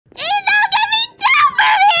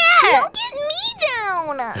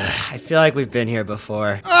I feel like we've been here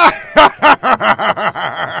before. Is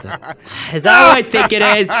that what I think it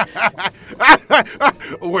is?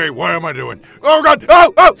 Wait, what am I doing? Oh God!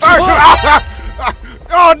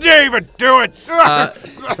 Oh, David, do it!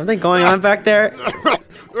 Something going on back there?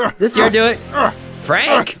 This you're doing?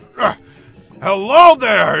 Frank? Hello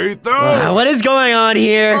there, Etho! What is going on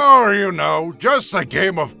here? Oh, you know, just a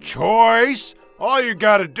game of choice. All you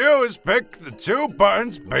gotta do is pick the 2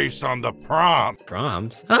 buttons based on the prompt.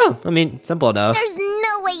 Prompts? Oh, I mean, simple enough. There's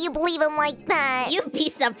no way you believe him like that. You'd be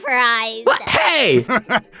surprised. What? Hey!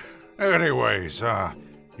 Anyways,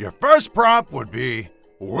 your first prompt would be,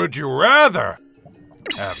 would you rather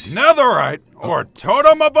have netherite or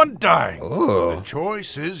totem of undying? Ooh. The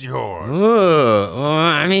choice is yours. Ooh.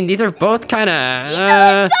 I mean, these are both kind of... You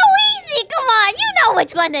know, it's so easy. Come on, you know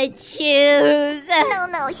which one to choose.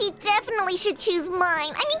 No, he definitely should choose mine.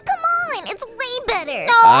 I mean, come on, it's way better.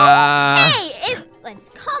 No, hey,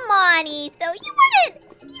 come on, Etho.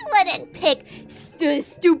 You wouldn't pick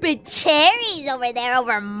stupid cherries over there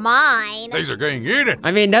over mine. These are getting eaten.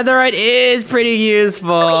 I mean, netherite is pretty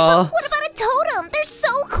useful. Okay, but what about a totem? They're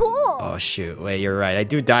so cool. Oh, shoot. Wait, you're right. I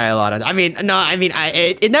do die a lot.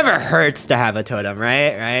 It never hurts to have a totem,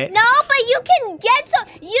 right? No, but you can get some.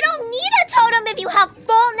 You don't need a totem if you have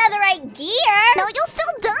full netherite gear. No, you'll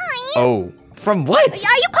still die. Oh, from what? Are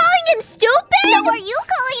you calling him stupid? No, are you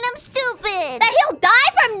calling him stupid? That he'll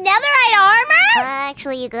die from netherite armor?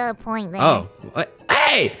 Actually, you got a point there. Oh, what?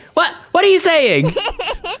 Hey, what are you saying? okay,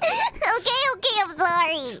 I'm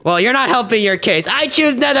sorry. Well, you're not helping your case. I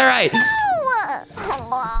choose netherite. No!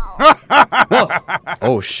 Whoa.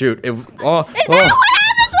 Oh, shoot. Is that what happens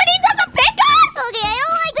when he doesn't pick us? Okay, I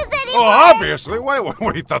don't like this anymore. Well, obviously.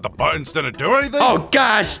 What, you thought the buttons didn't do anything? Oh,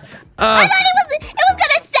 gosh. I thought it was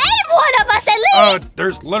gonna save one of us at least.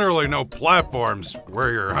 There's literally no platforms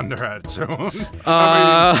where you're under at, so...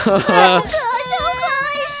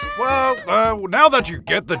 Well, now that you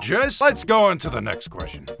get the gist, let's go into the next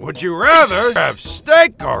question. Would you rather have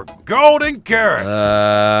steak or golden carrot?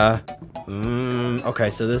 Okay,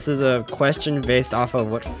 so this is a question based off of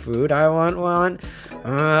what food I want.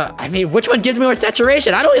 I mean, which one gives me more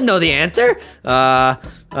saturation? I don't even know the answer. Steak,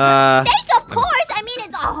 of course. I mean,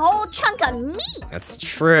 it's a whole chunk of meat. That's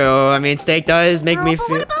true. I mean, steak does make me but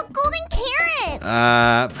feel... what about golden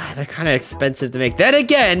carrots? They're kind of expensive to make. Then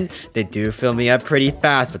again, they do fill me up pretty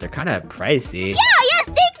fast, but they're kind of pricey. Yeah,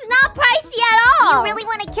 steak's not pricey at all. You really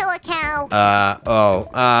want to kill a cow?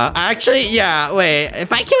 Actually, yeah, wait.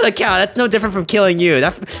 If I kill a cow, that's no different from killing you.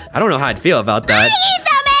 I don't know how I'd feel about that. I eat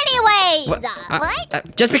them anyways.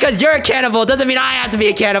 What? Just because you're a cannibal doesn't mean I have to be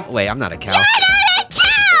a cannibal. Wait, I'm not a cow. You're not a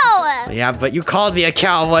cow. Yeah, but you called me a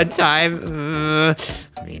cow one time.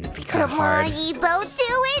 I mean, it'd be kind of hard. Come on, Ethobot, do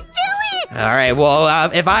it! All right,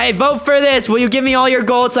 well, if I vote for this, will you give me all your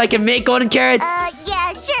gold so I can make golden carrots?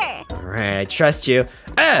 Yeah, sure. All right, I trust you.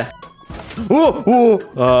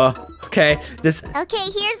 Okay, this... Okay,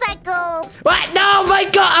 here's that gold. What? No, my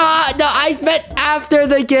God! No, I meant after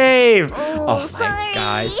the game! Oh, sorry.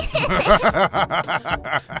 My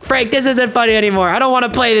gosh. Frank, this isn't funny anymore. I don't want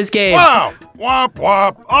to play this game. Wow! Womp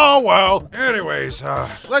womp. Oh, well. Anyways,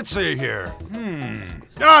 let's see here.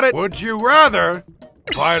 Got it. Would you rather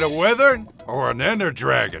fight a wizard or an ender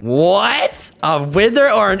dragon? What? A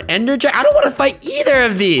wither or an ender dragon? I don't want to fight either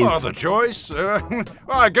of these. Well, the choice? Well,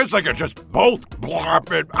 I guess I could just both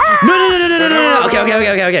blop it.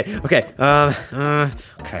 No.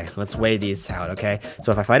 Okay, let's weigh these out, okay?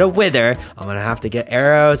 So if I fight a wither, I'm gonna have to get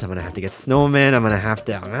arrows, I'm gonna have to get snowmen, I'm gonna have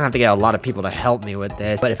to get a lot of people to help me with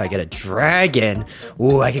this. But if I get a dragon,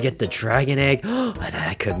 I could get the dragon egg, and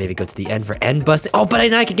I could maybe go to the end for end busting. Oh, but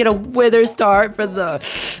I could get a wither start for the...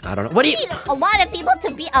 I don't know. What do you... need a lot of people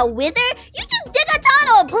to be a wither. You just dig a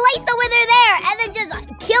tunnel, place the wither there, and then just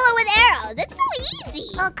kill it with arrows. It's so easy.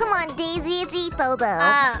 Oh, come on, Daisy. It's Etho, though.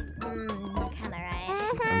 Kinda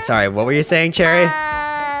right. I'm sorry, what were you saying, Cherri?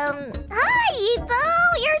 Hi, Etho.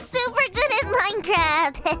 You're super good at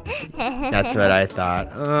Minecraft. That's what I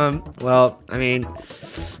thought. Well, I mean,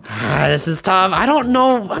 this is tough. I don't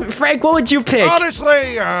know. Frank, what would you pick?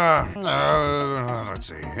 Honestly, let's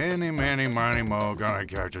see. Any, many, miny, mo, gonna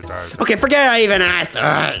catch a tiger. Okay, forget I even asked.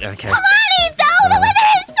 Okay. Come on, Etho! The wither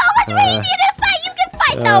is so much easier to fight. You can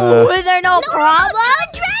fight the wither, no problem.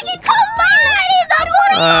 The dragon, Come on, Etho!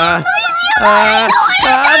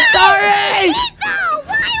 I'm sorry! Etho,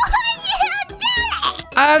 why would you do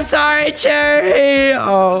it? I'm sorry, Cherri.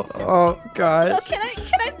 Oh, God. So can I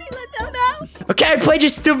be let down now? Okay, I played your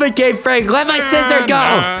stupid game, Frank. Let my sister go.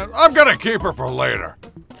 I'm gonna keep her for later.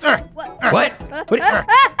 What?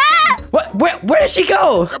 Where did she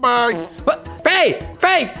go? Goodbye. What?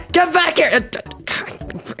 Frank, get back here.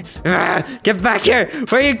 Get back here.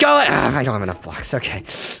 Where are you going? I don't have enough blocks. Okay.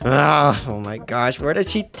 Oh my gosh. Where did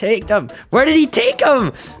she take them? Where did he take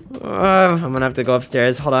them? I'm gonna have to go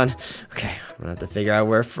upstairs. Hold on. Okay. I'm gonna have to figure out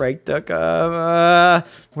where Frank took them.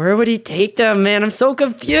 Where would he take them, man? I'm so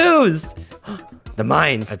confused. The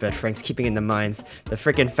mines. I bet Frank's keeping in the mines. The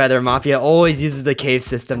freaking Feather Mafia always uses the cave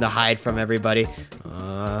system to hide from everybody.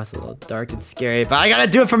 It's a little dark and scary, but I gotta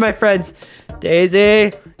do it for my friends.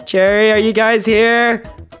 Daisy, Cherri, are you guys here?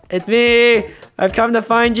 It's me. I've come to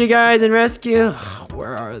find you guys and rescue.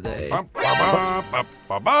 Where are they?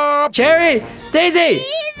 Cherri, Daisy.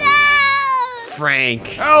 Frank.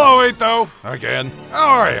 Hello, Etho. Again. How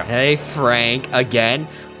are you? Hey, Frank. Again.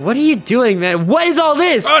 What are you doing, man? What is all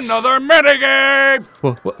this? Another minigame!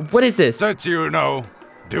 What is this? Since you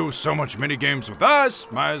do so much minigames with us,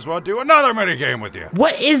 might as well do another minigame with you.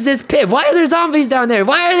 What is this pit? Why are there zombies down there?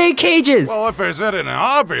 Why are they in cages? Well, if it's not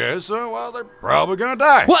obvious, well, they're probably gonna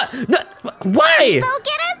die. What? No, why? Go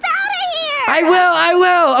get us out of here! I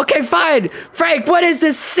will. Okay, fine. Frank, what is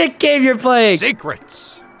this sick game you're playing?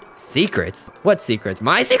 Secrets. Secrets? What secrets?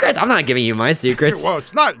 My secrets? I'm not giving you my secrets. Well,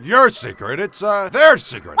 it's not your secret, it's their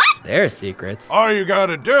secret. What? Their secrets? All you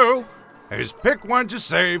gotta do is pick one to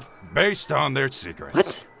save based on their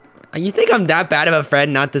secrets. What? You think I'm that bad of a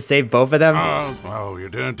friend not to save both of them? Well, you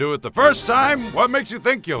didn't do it the first time. What makes you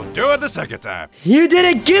think you'll do it the second time? You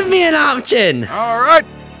didn't give me an option! All right,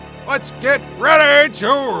 let's get ready to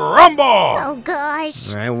rumble! Oh, gosh.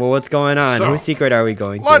 All right, well, what's going on? So, Whose secret are we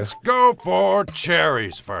going to? Let's go for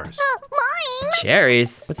Cherri's first. Mine?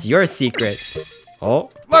 Cherri's? What's your secret? Oh.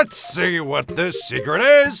 Let's see what this secret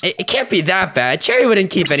is. It can't be that bad. Cherri wouldn't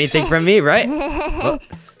keep anything from me, right? Oh.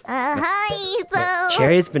 Hi, Etho.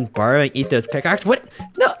 Cherri's been borrowing Ethobot's pickaxe? What?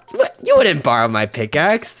 No, what? You wouldn't borrow my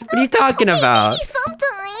pickaxe. What are you talking about? Maybe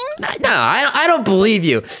sometimes. No, I don't believe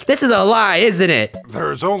you. This is a lie, isn't it?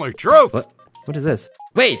 There's only truth. What is this?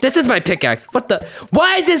 Wait, this is my pickaxe. What the?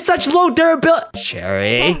 Why is it such low durability?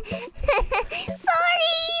 Cherri?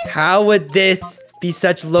 Sorry. How would this be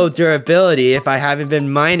such low durability if I haven't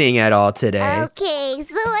been mining at all today? Okay,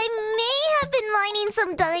 so I may have been mining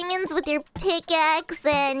some diamonds with your pickaxe,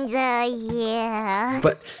 and yeah.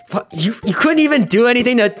 But you couldn't even do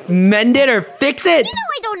anything to mend it or fix it? You know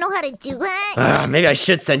I don't know how to do that. Maybe I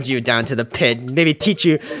should send you down to the pit. Maybe teach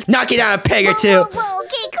you, knock you down a peg or two. Whoa,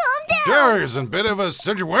 okay, calm down. Cherri's in a bit of a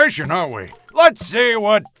situation, aren't we? Let's see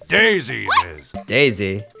what Daisy's is.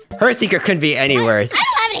 Daisy? Her secret couldn't be any worse. I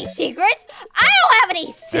don't have any secrets. I don't have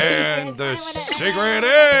any secrets. And the secret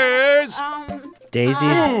is...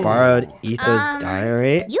 Daisy's borrowed Etho's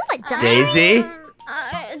diary. You have a diary? Daisy? Diary?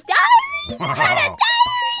 What kind of diary?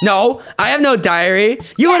 No, I have no diary.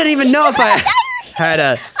 You wouldn't even know if I had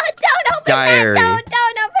a Don't open diary. that.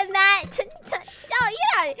 Don't open that.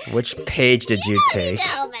 Which page did you take?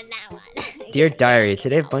 Don't open that one. Dear diary,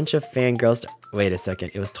 today a bunch of fangirls... Wait a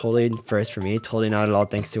second. It was totally first for me. Totally not at all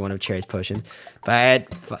thanks to one of Cherri's potions. But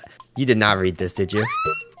you did not read this, did you? No.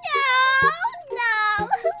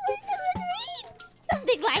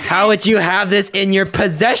 Something like that. How would you have this in your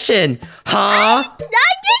possession? Huh? I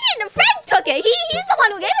didn't. Frank took it. He's the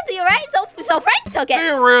one who gave it to you, right? So Frank took Do it.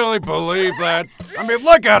 you really believe that? I mean,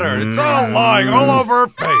 look at her. It's all lying all over her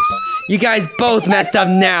face. You guys both messed up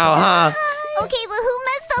now, huh? Okay, but who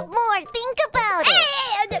messed up more? Think about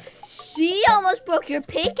it. She almost broke your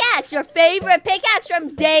pickaxe, your favorite pickaxe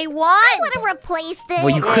from day one. I would have replaced it.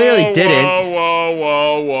 Well, you clearly didn't.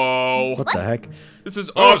 Whoa. What the heck? This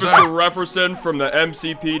is Officer Refferson from the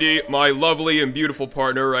MCPD. My lovely and beautiful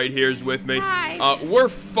partner right here is with me. Hi. We're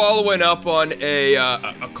following up on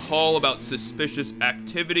a call about suspicious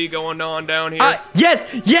activity going on down here.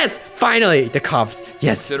 Yes, finally, the cops,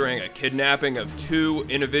 yes. Considering a kidnapping of 2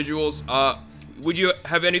 individuals. Would you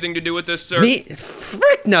have anything to do with this, sir? Me?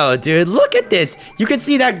 Frick no, dude, look at this. You can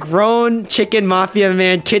see that grown chicken mafia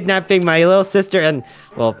man kidnapping my little sister and,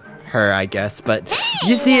 well, her, I guess, but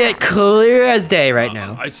you see it clear as day right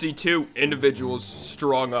now. I see 2 individuals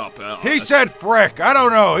strung up. He said frick. I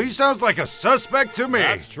don't know. He sounds like a suspect to me.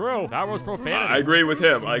 That's true. That was profanity. I agree with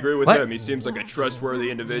him. What? He seems like a trustworthy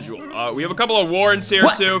individual. We have a couple of warrants here,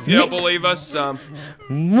 What? too, if you don't believe us.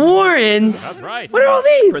 Warrants? That's right. What are all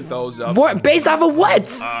these? Print those up. Based off of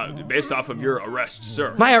what? Based off of your arrest,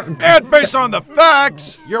 sir. And based on the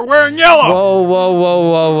facts, you're wearing yellow.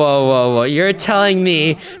 Whoa. You're telling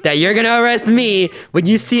me that you're gonna arrest me when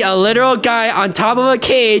you see a literal guy on top of a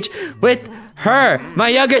cage with Her, my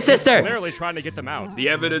younger sister. Clearly trying to get them out. The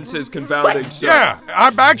evidence is confounding, sir. Yeah,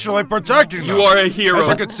 I'm actually protecting them. You are a hero. As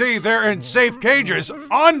you can see, they're in safe cages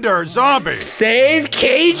under zombies. Save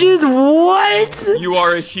cages? What? You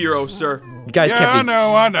are a hero, sir. You guys Yeah, can't be.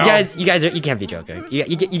 I know. You can't be joking.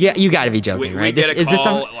 You gotta be joking, We right? get a Is this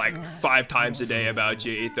call some? like 5 times a day about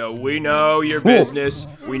you, Etho. We know your business.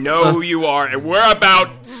 We know who you are, and we're about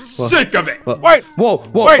sick of it. Wait, Whoa,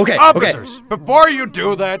 wait, okay, officers, before you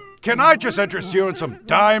do that, can I just interest you in some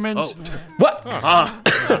diamonds? What?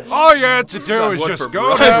 All you had to do Not is one just for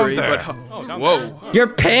go bribery, down there. but- whoa. You're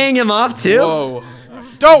paying him off too? Whoa.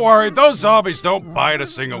 Don't worry, those zombies don't bite a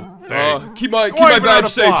single thing. Keep my Wait, we're badge out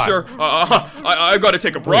safe, of sir. I gotta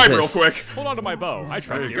take a bribe real this? quick. Hold on to my bow. I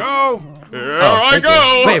trust There you you. go. Here I thank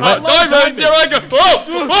go. you. Wait, what? Diamonds, here I go.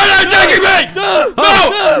 Oh, why are you taking me?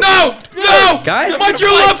 No! Guys? My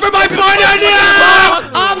true love for my partner,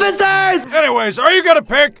 no! Officers! Anyways, are you gonna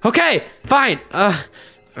pick? Okay, fine.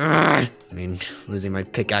 I mean, losing my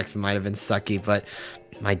pickaxe might have been sucky, but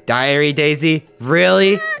my diary, Daisy?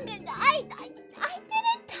 Really? I didn't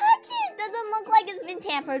touch it. Doesn't look like it's been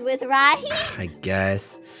tampered with, right? I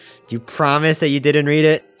guess. Do you promise that you didn't read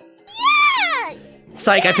it? Yeah.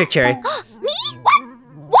 Psych, I picked Cherry. Me?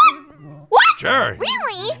 What? Cherry.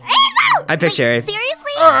 Really? I picked Cherry.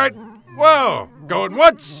 Seriously? All right. Well, going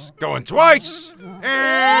once, going twice,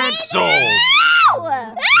 and sold.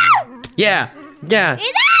 Ow! Yeah. Ew! Get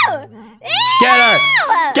her!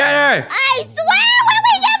 Get her! I swear when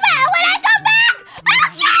we get back, when I come back,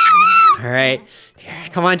 I'll All right. Here,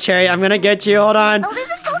 come on, Cherry. I'm gonna get you. Hold on. Oh, this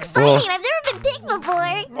is so exciting. Whoa. I've never been picked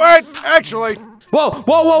before. Wait, actually,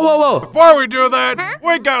 Whoa. before we do that,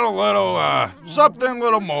 we got a little, something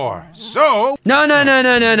little more. So, No.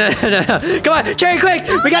 Come on, Cherry, quick!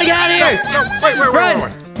 We gotta get out of here! wait.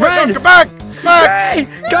 Run! No, come back! Hurry!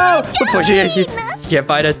 Go! Before you can't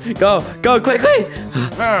find us. Go, quickly!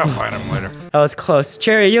 I'll find him later. That was close.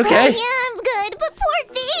 Cherry, you okay? Yeah, I'm good, but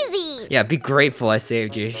poor Daisy. Yeah, be grateful I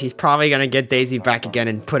saved you. She's probably gonna get Daisy back again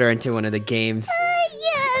and put her into one of the games.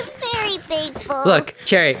 Yeah, very thankful. Look,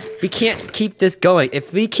 Cherry, we can't keep this going.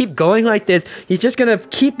 If we keep going like this, he's just gonna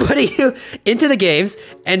keep putting you into the games,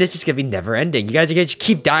 and it's just gonna be never ending. You guys are gonna just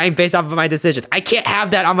keep dying based off of my decisions. I can't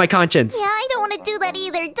have that on my conscience. Yeah, I don't want to do that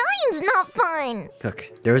either. Dying's not fun.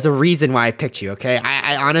 Look, there was a reason why I picked you, okay?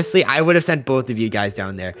 I honestly, I would have sent both of you guys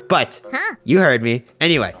down there, but you heard me.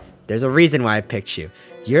 Anyway, there's a reason why I picked you.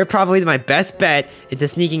 You're probably my best bet into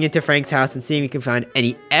sneaking into Frank's house and seeing if we can find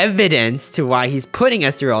any evidence to why he's putting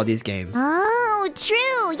us through all these games. Oh,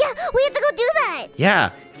 true. Yeah, we have to go do that.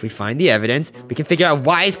 Yeah, if we find the evidence, we can figure out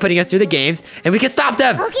why he's putting us through the games, and we can stop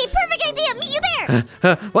them. Okay, perfect idea. Meet you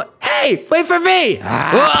there. What? Hey, wait for me!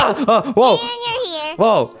 Whoa! And you're here.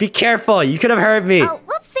 Whoa! Be careful! You could have heard me. Oh,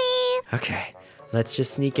 whoopsie. Okay, let's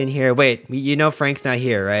just sneak in here. Wait, you know Frank's not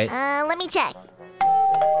here, right? Let me check.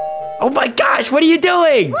 Oh my gosh! What are you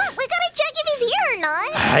doing? What? We gotta check if he's here or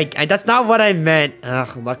not. That's not what I meant.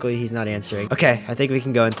 Ugh, luckily he's not answering. Okay, I think we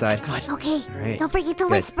can go inside. Come on. Okay, right. don't forget to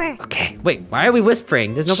Good. whisper. Okay, wait, why are we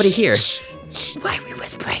whispering? There's nobody here. Why are we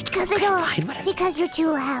whispering? Because Okay, I don't. fine, whatever. Because you're too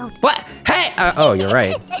loud. What? Hey! Oh, you're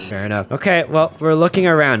right. Fair enough. Okay, well, we're looking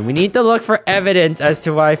around. We need to look for evidence as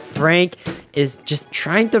to why Frank is just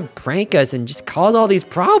trying to prank us and just cause all these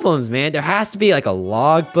problems, man. There has to be like a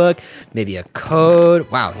logbook, maybe a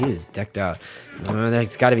code. Wow, he is decked out.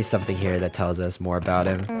 There's got to be something here that tells us more about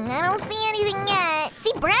him. I don't see anything yet.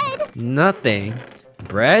 See bread? Nothing.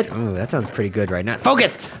 Bread? Ooh, that sounds pretty good right now.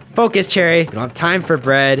 Focus! Focus, Cherry. We don't have time for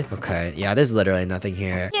bread. Okay, yeah, there's literally nothing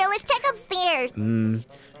here. Here, let's check upstairs.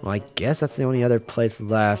 Well, I guess that's the only other place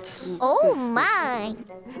left. Oh my.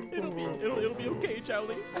 It'll be okay,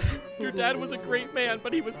 Charlie. Your dad was a great man,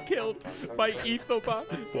 but he was killed by Ethobot.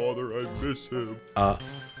 Father, I miss him.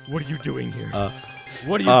 What are you doing here?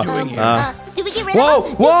 What are you doing here? Did we get rid Whoa, of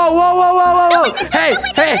him? whoa! wait, this is- Hey, no,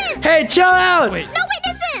 wait, hey, this is- hey, chill out! Wait, No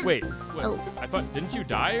witnesses! wait. What? Oh. I thought, didn't you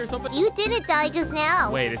die or something? You didn't die just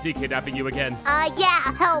now. Wait, is he kidnapping you again?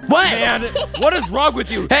 Yeah, help. What? Man, what is wrong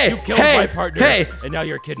with you? Hey, you killed hey, my partner, hey. and now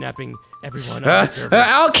you're kidnapping everyone on the server.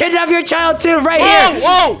 I'll kidnap your child too, right here!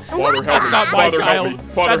 Whoa! Father, help That's me. not my Father, child. help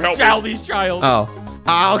me. Father, That's help me. Charlie's child. Oh,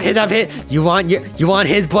 I'll kidnap it. You want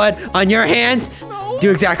his blood on your hands? No.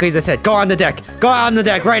 Do exactly as I said. Go on the deck. Go on the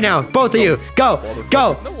deck right now, both of you. Go,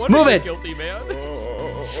 No wonder move you're it. guilty, man.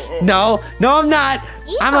 No, I'm not.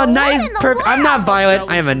 I'm a what nice in the I'm not world?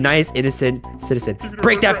 violent. I am a nice, innocent citizen.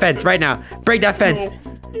 Break that fence right now. Break that fence.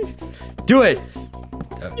 Do it.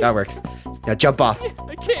 That works. Now jump off.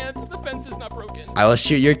 I can't. The fence is not broken. I will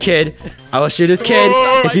shoot your kid. I will shoot his kid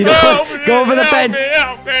if you don't go over the fence.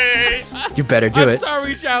 Help me! You better do I'm it.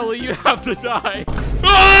 sorry, Charlie. You have to die.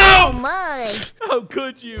 Oh my. How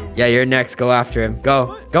could you? Yeah, you're next. Go after him.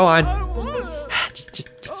 Go. Go I on. don't wanna. Just.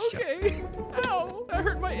 Okay. Ow. That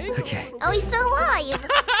hurt my ankle. Okay. Oh, he's still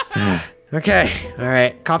alive. Okay. All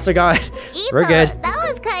right. Cops are gone. We're Etho, good. that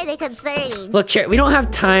was kind of concerning. Look, Cherri, we don't have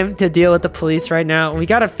time to deal with the police right now. We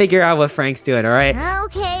gotta figure out what Frank's doing, all right?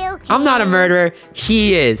 Okay. I'm not a murderer.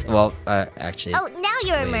 He is. Well, actually. Oh, now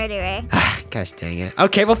you're a murderer. Gosh dang it.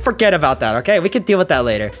 Okay, well, forget about that, okay? We can deal with that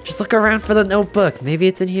later. Just look around for the notebook. Maybe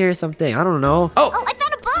it's in here or something. I don't know. Oh, I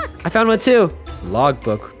found a book. I found one too.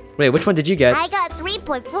 Logbook. Wait, which one did you get? I got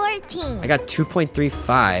 3.14. I got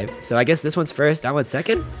 2.35. So I guess this one's first, that one's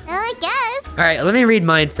second? I guess. All right, let me read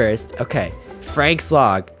mine first. Okay. Frank's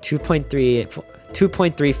log,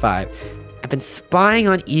 2.35. I've been spying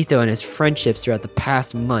on Etho and his friendships throughout the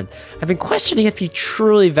past month. I've been questioning if he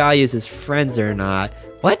truly values his friends or not.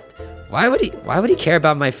 What? Why would he care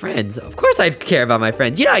about my friends? Of course I care about my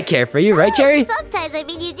friends. You know I care for you, right, Cherri? Sometimes, I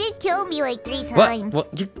mean, you did kill me like 3 What? times. Well,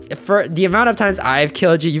 for the amount of times I've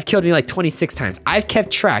killed you, you've killed me like 26 times. I've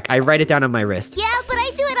kept track. I write it down on my wrist. Yeah, but I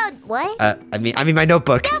do it on what? I mean my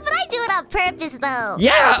notebook. Yeah, but I do it on purpose though.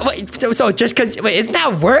 Yeah. Wait, so just because? Wait, isn't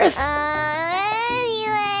that worse?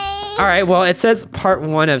 Anyway. All right. Well, it says part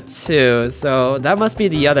 1 of 2, so that must be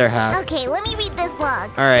the other half. Okay, let me read this log.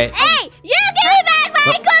 All right. Hey, you give me back my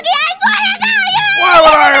cookie! I swear to God, you! Why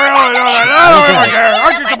would I really do that? I don't even care.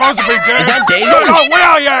 Aren't you supposed to be dead? Is that Daisy? Oh,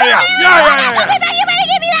 well, yeah. You better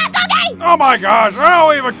give me that cookie! Oh my gosh, I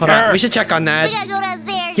don't even Hold care. on. We should check on We that. gotta go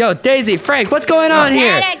downstairs. Yo, Daisy, Frank, what's going on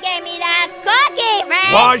here? Better give me that cookie,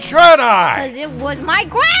 Frank! Why should I? Because it was my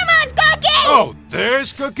grandma's cookie! Oh,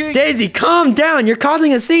 this cookie? Daisy, calm down. You're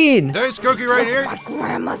causing a scene. This cookie right here? My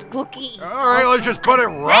grandma's cookie. All right, let's just put it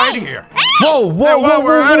right here. Whoa, Hey, whoa, whoa, while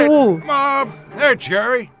we're at whoa, it, whoa. hey,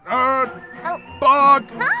 Cherri. Bug.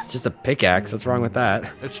 It's just a pickaxe. What's wrong with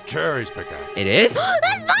that? It's Cherri's pickaxe. It is?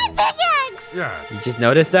 That's my pickaxe! Yeah. You just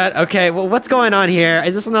noticed that? Okay, well, what's going on here?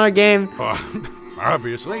 Is this another game?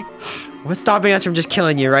 Obviously. What's stopping us from just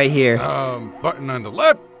killing you right here? Button on the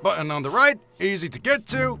left, button on the right. Easy to get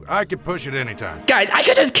to. I can push it anytime. Guys, I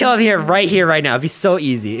could just kill him here right now. It'd be so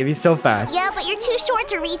easy. It'd be so fast. Yeah, but you're too short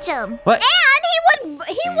to reach him. What? And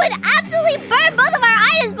he would absolutely burn both of our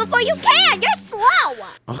items before you can. You're slow.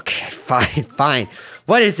 Okay, fine.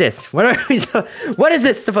 What is this? What is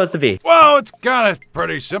this supposed to be? Well, it's kind of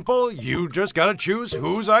pretty simple. You just gotta choose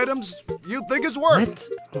whose items you think is worth.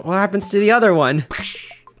 What happens to the other one?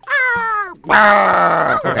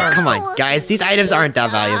 Okay, come on, guys. These items aren't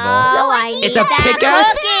that valuable. Oh, I need It's a that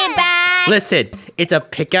pickaxe? cookie back. Listen, it's a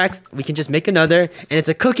pickaxe. We can just make another, and it's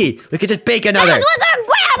a cookie. We could just bake another. That was our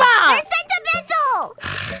grandma. They're sentimental!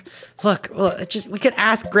 Look, we could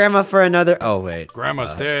ask Grandma for another. Oh wait.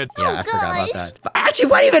 Grandma's dead. Yeah, I forgot about gosh. that. But actually,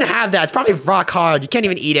 why do you even have that? It's probably rock hard. You can't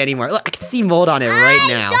even eat anymore. Look, I can see mold on it right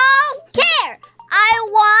now. I don't care. I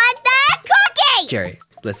want that cookie. Cherri,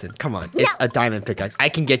 listen, come on. It's a diamond pickaxe. I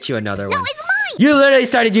can get you another one. No, it's mine! You literally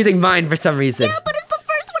started using mine for some reason. Yeah, but it's the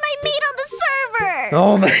first one I made on the server!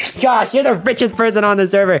 Oh my gosh, you're the richest person on the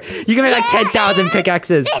server. You can make like 10,000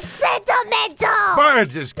 pickaxes. It's sentimental!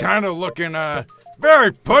 But it's kind of looking,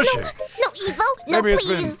 very pushy. No, Evo, no, Maybe it's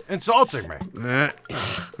please. been insulting me.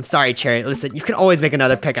 I'm sorry, Cherri. Listen, you can always make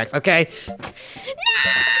another pickaxe, okay? No!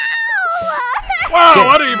 Wow,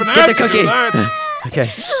 what even Get the answer to cookie. that?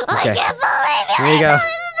 Okay. I can't believe it! Here you go.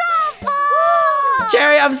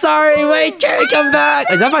 Cherri, I'm sorry. Wait, Cherri, come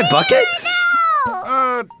back. Is that my bucket?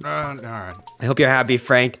 All right. I hope you're happy,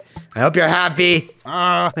 Frank. I hope you're happy.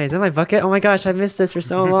 Wait, is that my bucket? Oh my gosh, I missed this for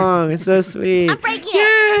so long. It's so sweet. I'm breaking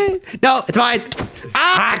it. Yay! No, it's mine.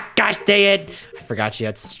 Ah, gosh dang it. I forgot she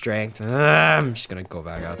had strength. I'm just gonna go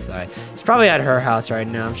back outside. She's probably at her house right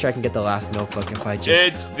now. I'm sure I can get the last notebook if I just...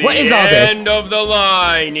 It's the What is all this? end of the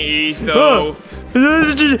line, Etho.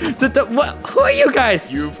 Who are you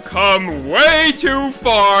guys? You've come way too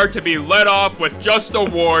far to be let off with just a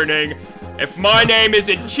warning. If my name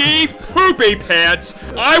isn't Chief Poopy Pants,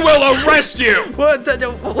 I will arrest you! Who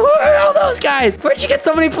are all those guys? Where'd you get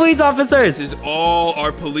so many police officers? This is all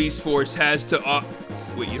our police force has to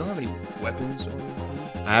Wait, you don't have any weapons?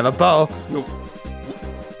 I have a bow. No.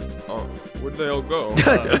 Oh, where'd they all go?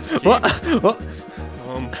 What?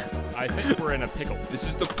 I think we're in a pickle. This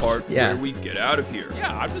is the part Yeah. where we get out of here.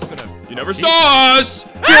 Yeah, I'm just gonna. You never saw us!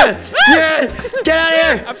 Yeah, get out of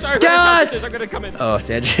here! I'm sorry, Get police us! officers are gonna come in. Oh,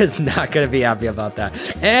 Sandra's not gonna be happy about that.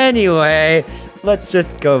 Anyway, let's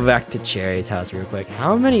just go back to Cherri's house real quick.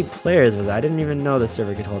 How many players was that? I didn't even know the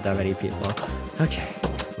server could hold that many people. Okay,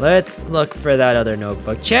 let's look for that other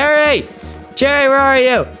notebook. Cherri! Cherri, where are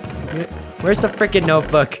you? Where's the freaking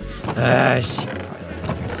notebook? She probably left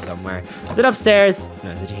it here somewhere. somewhere. Is it upstairs?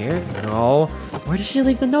 No, is it here? No. Where did she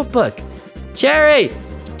leave the notebook? Cherri!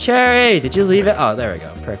 Cherri! Did you leave it? Oh, there we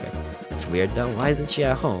go. Perfect. It's weird though. Why isn't she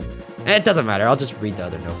at home? It doesn't matter. I'll just read the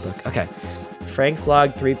other notebook. Okay. Frank's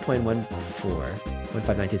log 3.14.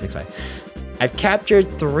 159265. I've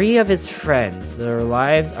captured 3 of his friends. Their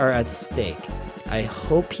lives are at stake. I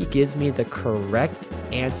hope he gives me the correct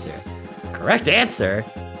answer. Correct answer?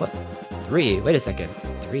 What? 3? Wait a second.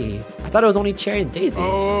 3? I thought it was only Cherri and Daisy.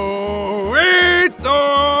 Oh,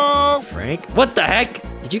 Etho! Frank? What the heck?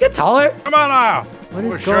 Did you get taller? Come on out. What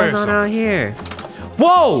We'll is show going you on something. out here?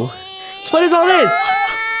 Whoa! What is all this?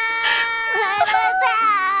 Let us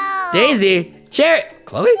out. Daisy? Cherri?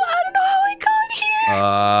 Chloe? I don't know how I got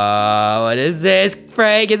here. What is this,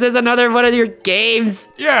 Frank? Is this another one of your games?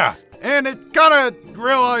 Yeah, and it kinda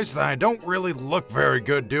realized that I don't really look very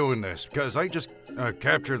good doing this because I just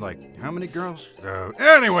captured like how many girls?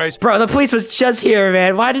 Anyways. Bro, the police was just here,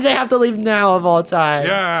 man. Why did they have to leave now of all times?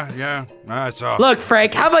 Yeah, that's all. Look,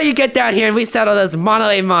 Frank, how about you get down here and we settle this mano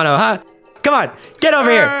a mano, huh? Come on, get over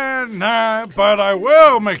here. Nah, but I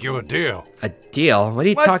will make you a deal. A deal? What are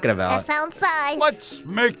you talking That about? sounds nice. Let's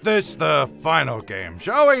make this the final game,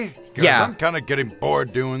 shall we? 'Cause Yeah. I'm kind of getting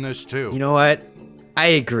bored doing this too. You know what? I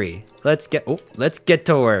agree. Let's get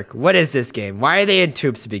to work. What is this game? Why are they in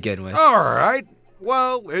tubes to begin with? All right.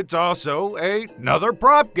 Well, it's also another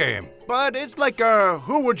prop game, but it's like a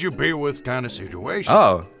who would you be with kind of situation.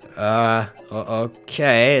 Oh,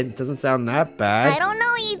 okay. It doesn't sound that I bad. don't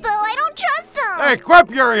know, Etho. I don't trust him. Hey, quit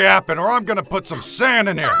your yapping or I'm gonna put some sand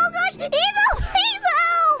in here. Oh gosh, Etho, please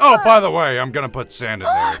help. Oh, by the way, I'm gonna put sand in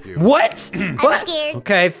there if you. What? I'm What? scared.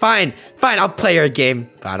 Okay, fine. I'll play your game.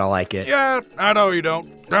 I don't like it. Yeah, I know you don't.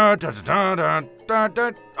 Dun, dun, dun, dun, dun,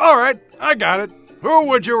 dun. All right, I got it. Who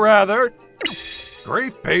would you rather?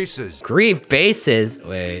 Grief Paces. Grief bases.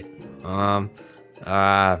 Wait. Well,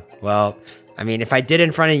 I mean, if I did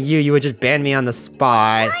in front of you, you would just ban me on the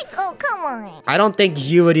spot. What? Oh, come on. I don't think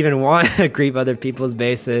you would even want to grieve other people's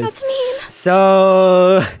bases. That's mean.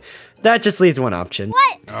 So that just leaves one option.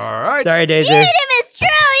 What? All right. Sorry, Daisy. Even if it's true,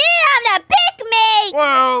 you didn't have to pick me!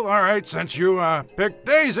 Well, all right, since you picked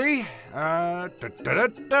Daisy,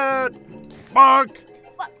 bonk.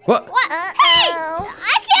 What? What? Hey!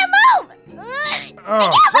 I can't move!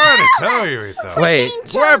 Oh, sorry to tell you, Etho. Wait. Getting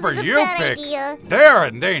chills Whoever is a you bad pick, idea. they're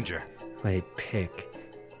in danger. Wait, pick.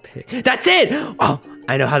 That's it! Oh,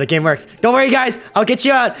 I know how the game works. Don't worry, guys. I'll get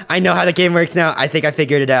you out. I know how the game works now. I think I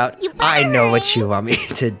figured it out. You I better know what hurry. you want me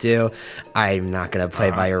to do. I'm not gonna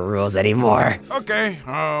play by your rules anymore. Okay,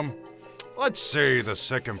 let's see the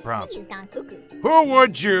second prompt. He's gone cuckoo. Who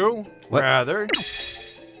would you What? rather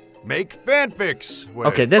make fanfics with?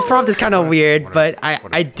 Okay, this prompt is kind of weird, but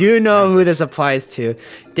I do know who this applies to.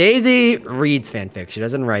 Daisy reads fanfic. She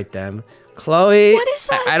doesn't write them. Chloe, What is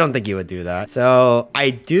that? I don't think you would do that. So I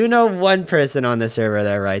do know one person on the server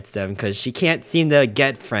that writes them because she can't seem to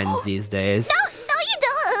get friends these days. No, you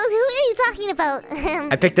don't. Who are you talking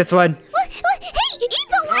about? I picked this one. What? Hey,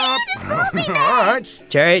 Etho, why are you disclosing All that? right,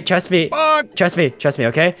 Cherri, trust me. bonk. Trust me,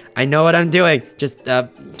 okay? I know what I'm doing. Just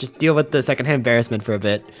deal with the secondhand embarrassment for a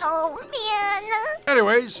bit. Oh, man.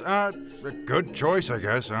 Anyways, a good choice, I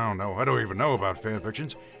guess. I don't know. I don't even know about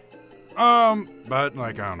fanfictions. But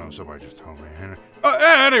like I don't know. Somebody just told me.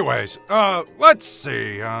 Anyways, let's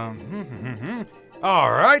see.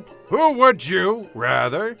 All right. Who would you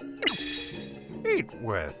rather eat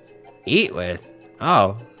with? Eat with?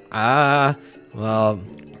 Oh, well,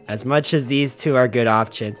 as much as these two are good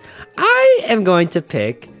options, I am going to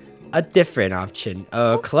pick a different option.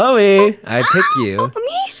 Oh, Chloe, I pick you.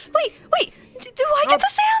 Me? Wait. Do I get the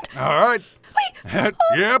sand? All right. Wait.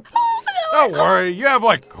 Yep. Don't worry. You have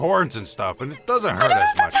like horns and stuff, and it doesn't hurt as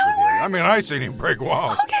much that's how with it you. I works. mean, I seen him break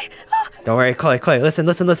walls. Okay. Don't worry, Chloe, listen.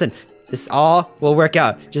 This all will work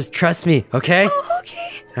out. Just trust me, okay?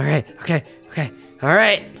 Okay. All right, okay. All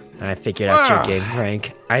right. I figured out your Ah. game,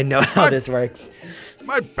 Frank. I know how this works.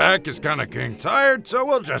 My back is kind of getting tired, so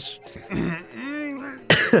we'll just.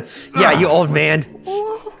 Yeah, you old man.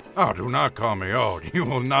 Oh, do not call me old. You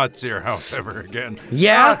will not see your house ever again.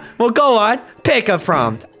 Yeah? Well, go on. Pick a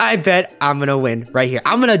prompt. I bet I'm going to win right here.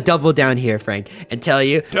 I'm going to double down here, Frank, and tell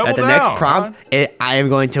you Double that the down, next prompt, I am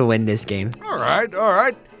going to win this game. All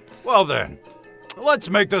right. Well then, let's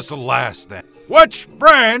make this the last then. Which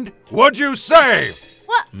friend would you save?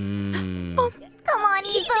 Come on,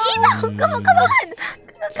 Etho. Come on.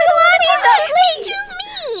 Please choose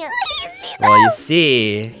me. Well, you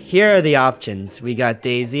see, here are the options. We got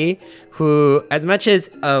Daisy, who, as much as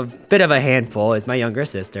a bit of a handful, is my younger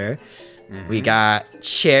sister. We got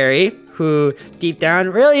Cherri, who deep down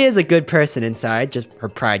really is a good person inside, just her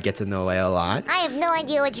pride gets in the way a lot. I have no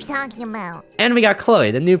idea what you're talking about. And we got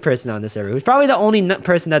Chloe, the new person on the server, who's probably the only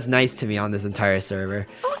person that's nice to me on this entire server.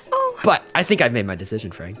 Oh. But I think I've made my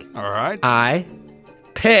decision, Frank. All right. I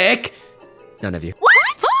pick none of you. What?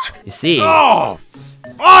 You see, Oh,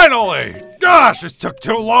 finally! Gosh, this took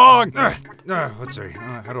too long. Let's see.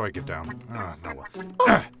 How do I get down?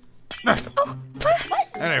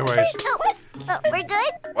 Anyways, We're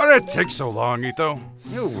good? why did it take so long, Etho?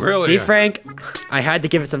 You really. see, Frank, I had to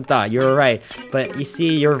give it some thought. You were right. But you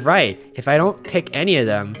see, you're right. If I don't pick any of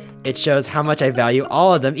them, it shows how much I value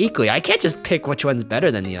all of them equally. I can't just pick which one's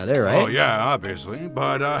better than the other, right? Oh yeah, obviously,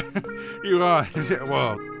 but you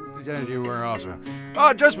well, you were also.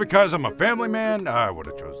 Just because I'm a family man, I would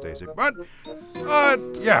have chose Daisy. But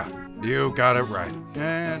yeah, you got it right.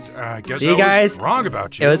 And I guess See, I was guys? wrong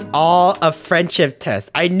about you. It was all a friendship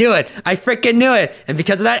test. I knew it. I freaking knew it. And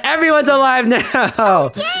because of that, everyone's alive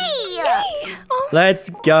now. Yay! Let's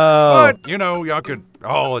go. But y'all could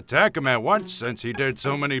all attack him at once since he did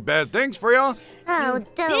so many bad things for y'all. Oh,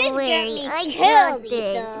 Did don't get worry. me I killed, got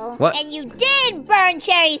this. Etho. What? And you did burn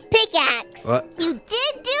Cherry's pickaxe. What? You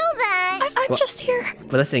did do that. I'm just here.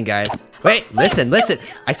 But listen, guys. Wait, listen.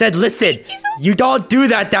 I said listen. You don't do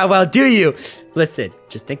that well, do you? Listen,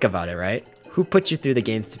 just think about it, right? Who put you through the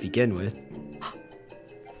games to begin with?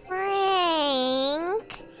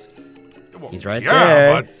 Frank. He's right Yeah,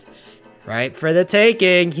 there. but Right for the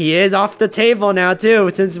taking. He is off the table now,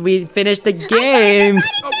 too, since we finished the games.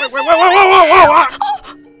 whoa.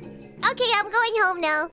 Okay, I'm going home now.